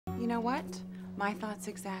know what? My thoughts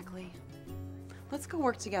exactly. Let's go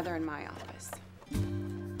work together in my office.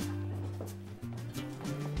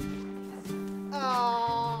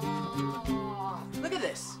 Oh, look at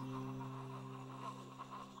this.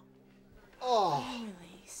 Oh.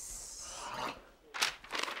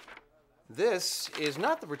 This is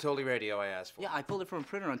not the Bertolli radio I asked for. Yeah, I pulled it from a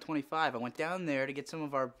printer on 25. I went down there to get some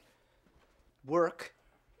of our work.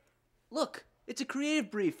 Look, it's a creative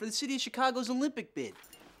brief for the city of Chicago's Olympic bid.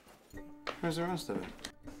 Where's the rest of it?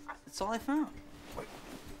 That's all I found. Wait,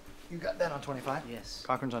 you got that on 25? Yes.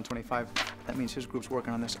 Cochran's on 25. That means his group's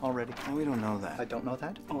working on this already. Oh, we don't know that. I don't know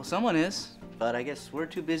that? Well, someone is, but I guess we're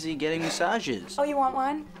too busy getting massages. Oh, you want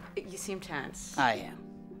one? You seem tense. I am,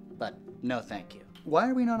 but no thank you. Why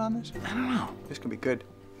are we not on this? I don't know. This could be good.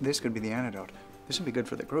 This could be the antidote. This would be good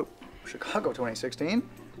for the group. Chicago 2016.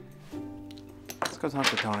 Let's go talk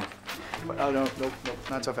to Tony. Oh, no,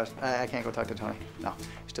 not so fast. I can't go talk to Tony. No,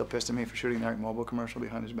 he's still pissed at me for shooting the Art Mobile commercial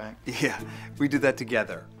behind his back. Yeah, we did that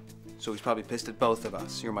together. So he's probably pissed at both of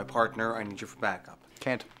us. You're my partner. I need you for backup.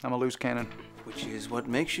 Can't. I'm a loose cannon. Which is what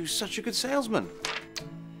makes you such a good salesman.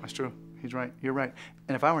 That's true. He's right. You're right.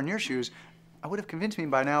 And if I were in your shoes, I would have convinced me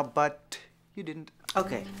by now, but you didn't.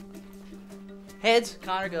 Okay. Heads,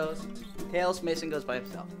 Connor goes. Tails, Mason goes by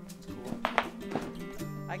himself. It's cool.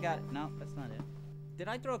 I got it. No, that's not it. Did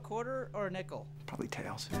I throw a quarter or a nickel? Probably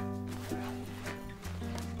tails.